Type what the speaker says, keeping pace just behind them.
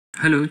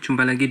Halo,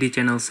 jumpa lagi di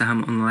channel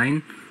Saham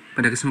Online.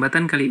 Pada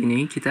kesempatan kali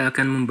ini, kita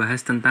akan membahas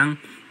tentang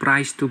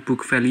price to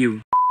book value.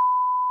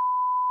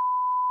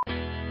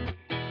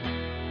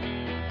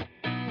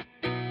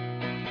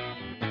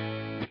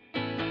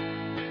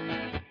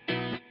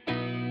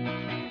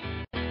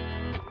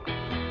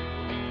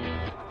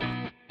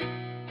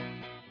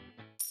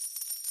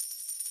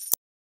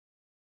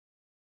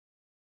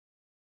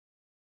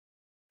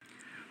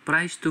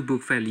 Price to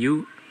book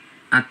value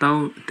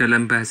atau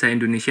dalam bahasa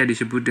Indonesia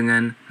disebut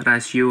dengan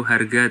rasio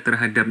harga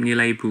terhadap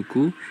nilai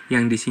buku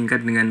yang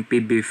disingkat dengan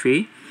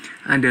PBV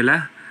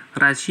adalah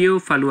rasio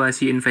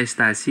valuasi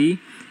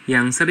investasi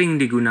yang sering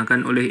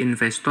digunakan oleh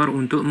investor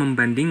untuk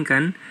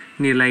membandingkan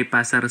nilai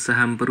pasar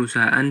saham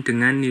perusahaan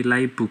dengan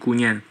nilai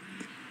bukunya.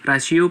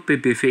 Rasio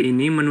PBV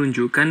ini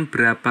menunjukkan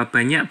berapa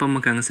banyak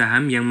pemegang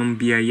saham yang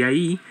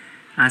membiayai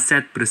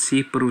aset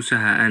bersih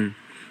perusahaan.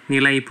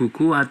 Nilai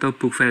buku atau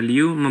book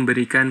value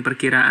memberikan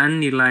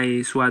perkiraan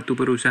nilai suatu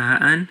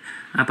perusahaan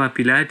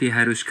apabila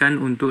diharuskan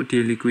untuk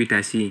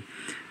dilikuidasi.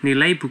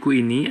 Nilai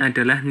buku ini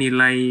adalah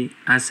nilai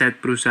aset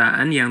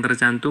perusahaan yang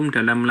tercantum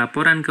dalam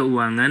laporan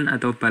keuangan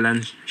atau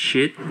balance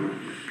sheet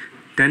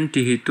dan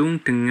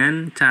dihitung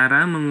dengan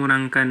cara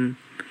mengurangkan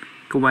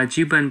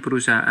kewajiban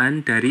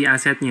perusahaan dari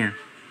asetnya,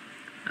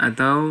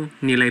 atau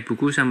nilai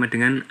buku sama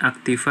dengan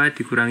aktiva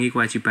dikurangi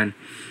kewajiban.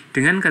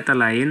 Dengan kata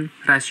lain,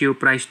 rasio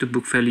price to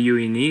book value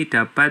ini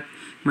dapat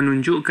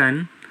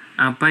menunjukkan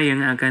apa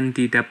yang akan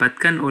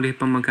didapatkan oleh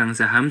pemegang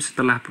saham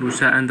setelah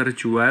perusahaan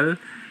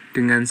terjual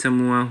dengan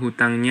semua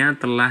hutangnya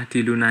telah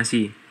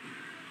dilunasi.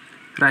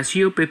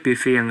 Rasio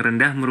PBV yang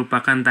rendah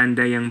merupakan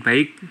tanda yang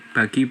baik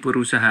bagi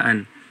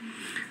perusahaan.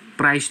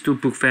 Price to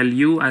book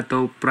value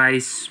atau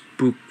price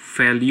book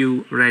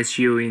value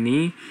ratio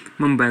ini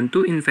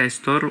membantu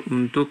investor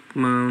untuk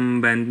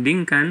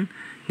membandingkan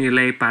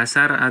nilai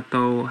pasar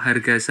atau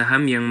harga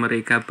saham yang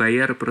mereka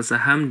bayar per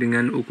saham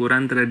dengan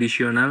ukuran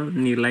tradisional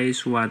nilai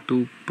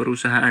suatu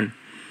perusahaan.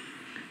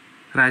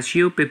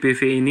 Rasio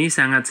PBV ini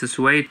sangat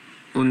sesuai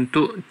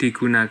untuk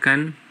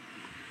digunakan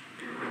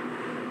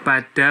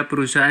pada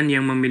perusahaan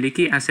yang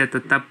memiliki aset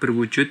tetap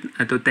berwujud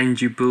atau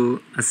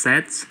tangible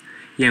assets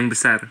yang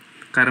besar,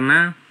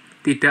 karena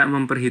tidak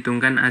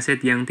memperhitungkan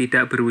aset yang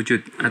tidak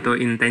berwujud atau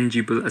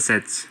intangible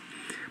assets.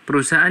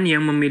 Perusahaan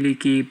yang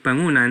memiliki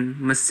bangunan,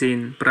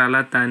 mesin,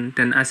 peralatan,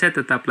 dan aset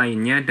tetap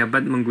lainnya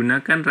dapat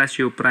menggunakan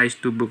rasio price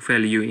to book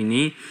value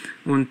ini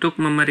untuk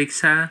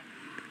memeriksa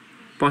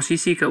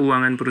posisi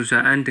keuangan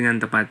perusahaan dengan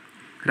tepat.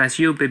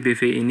 Rasio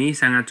PBV ini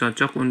sangat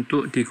cocok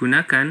untuk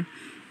digunakan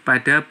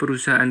pada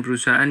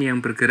perusahaan-perusahaan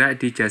yang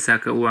bergerak di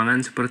jasa keuangan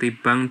seperti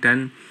bank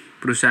dan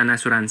perusahaan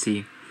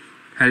asuransi.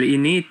 Hal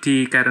ini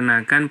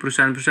dikarenakan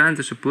perusahaan-perusahaan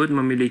tersebut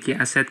memiliki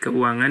aset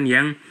keuangan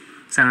yang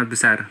sangat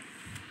besar.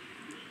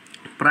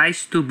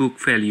 Price to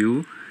book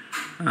value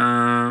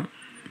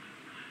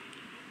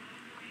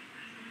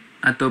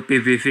atau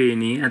PBV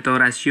ini atau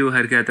rasio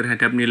harga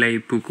terhadap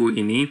nilai buku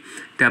ini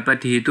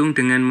dapat dihitung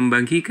dengan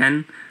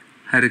membagikan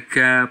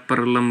harga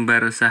per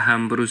lembar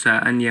saham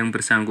perusahaan yang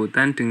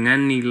bersangkutan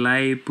dengan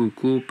nilai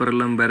buku per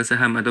lembar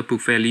saham atau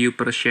book value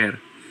per share.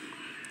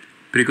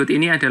 Berikut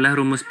ini adalah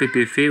rumus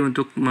PBV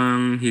untuk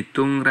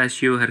menghitung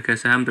rasio harga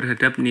saham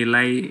terhadap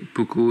nilai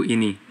buku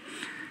ini.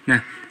 Nah,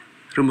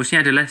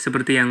 rumusnya adalah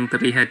seperti yang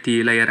terlihat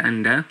di layar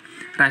Anda.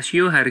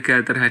 Rasio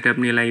harga terhadap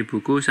nilai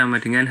buku sama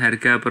dengan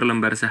harga per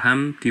lembar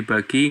saham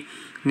dibagi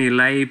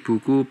nilai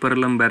buku per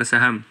lembar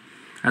saham.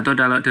 Atau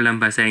dalam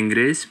bahasa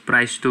Inggris,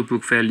 price to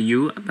book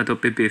value atau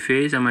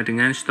PBV sama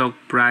dengan stock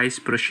price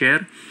per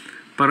share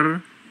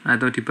per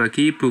atau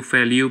dibagi book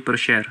value per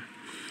share.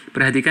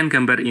 Perhatikan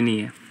gambar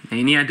ini ya. Nah,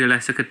 ini adalah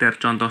sekedar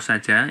contoh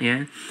saja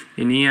ya.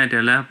 Ini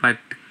adalah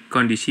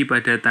kondisi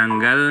pada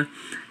tanggal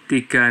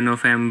 3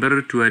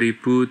 November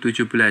 2017.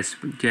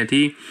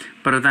 Jadi,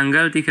 per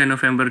tanggal 3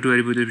 November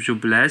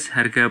 2017,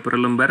 harga per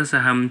lembar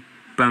saham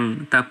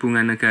Bank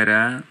Tabungan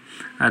Negara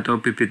atau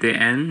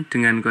BBTN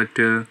dengan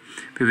kode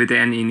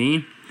BBTN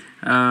ini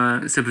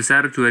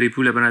sebesar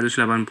 2.880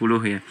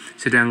 ya.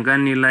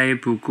 Sedangkan nilai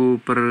buku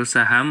per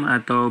saham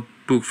atau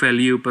book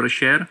value per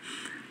share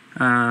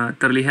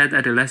terlihat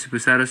adalah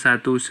sebesar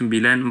 1944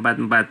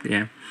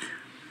 ya.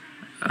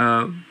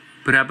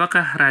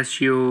 Berapakah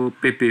rasio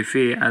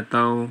PBV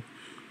atau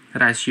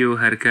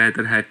rasio harga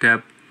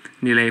terhadap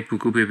nilai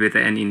buku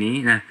BBTN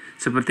ini? Nah,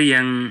 seperti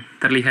yang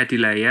terlihat di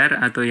layar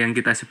atau yang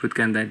kita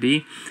sebutkan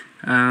tadi,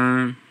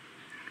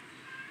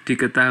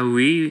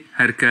 diketahui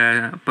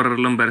harga per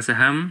lembar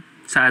saham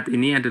saat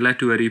ini adalah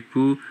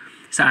 2000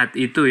 saat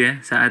itu ya,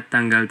 saat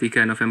tanggal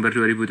 3 November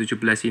 2017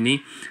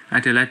 ini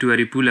adalah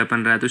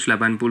 2.880.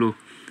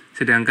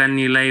 Sedangkan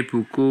nilai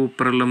buku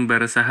per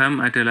lembar saham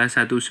adalah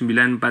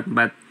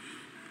 1944.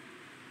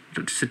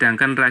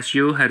 Sedangkan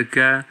rasio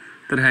harga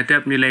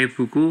terhadap nilai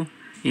buku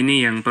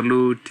ini yang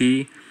perlu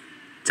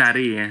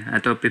dicari ya,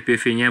 atau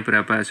PBV-nya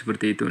berapa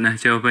seperti itu. Nah,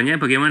 jawabannya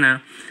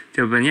bagaimana?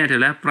 Jawabannya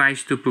adalah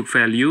price to book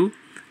value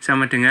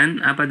sama dengan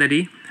apa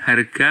tadi?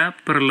 Harga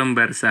per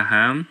lembar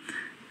saham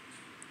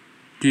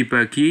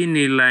dibagi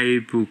nilai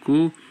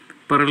buku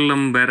per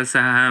lembar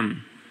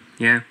saham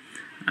ya.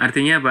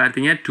 Artinya apa?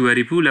 Artinya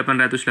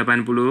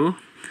 2.880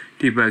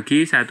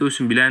 dibagi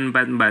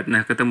 1944.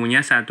 Nah, ketemunya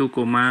 1,48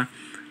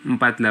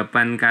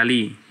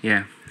 kali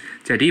ya.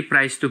 Jadi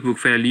price to book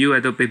value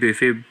atau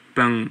PBV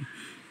Bank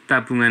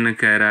Tabungan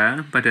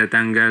Negara pada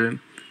tanggal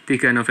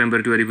 3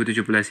 November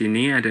 2017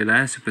 ini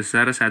adalah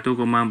sebesar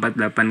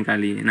 1,48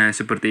 kali. Nah,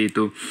 seperti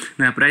itu.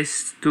 Nah,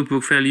 price to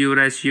book value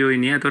ratio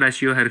ini atau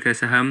rasio harga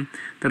saham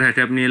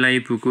terhadap nilai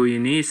buku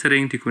ini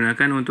sering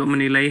digunakan untuk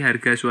menilai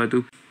harga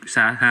suatu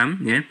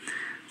saham ya.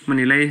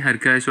 Menilai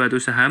harga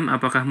suatu saham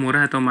apakah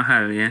murah atau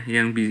mahal ya,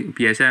 yang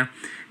biasa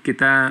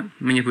kita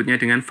menyebutnya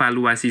dengan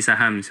valuasi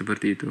saham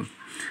seperti itu.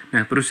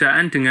 Nah,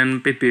 perusahaan dengan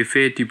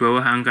PBV di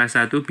bawah angka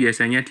 1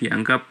 biasanya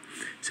dianggap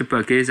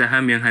sebagai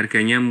saham yang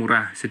harganya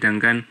murah,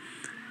 sedangkan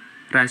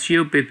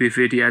rasio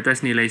PBV di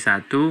atas nilai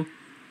 1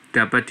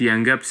 dapat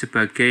dianggap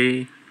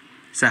sebagai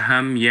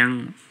saham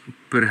yang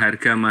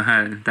berharga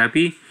mahal.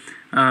 Tapi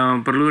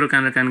perlu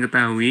rekan-rekan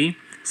ketahui,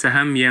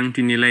 saham yang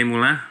dinilai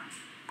murah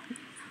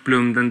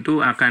belum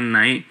tentu akan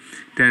naik,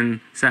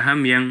 dan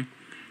saham yang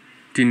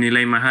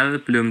dinilai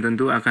mahal belum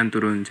tentu akan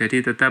turun.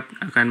 Jadi tetap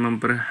akan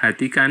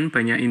memperhatikan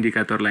banyak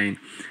indikator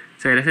lain.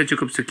 Saya rasa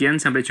cukup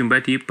sekian, sampai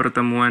jumpa di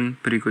pertemuan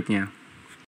berikutnya.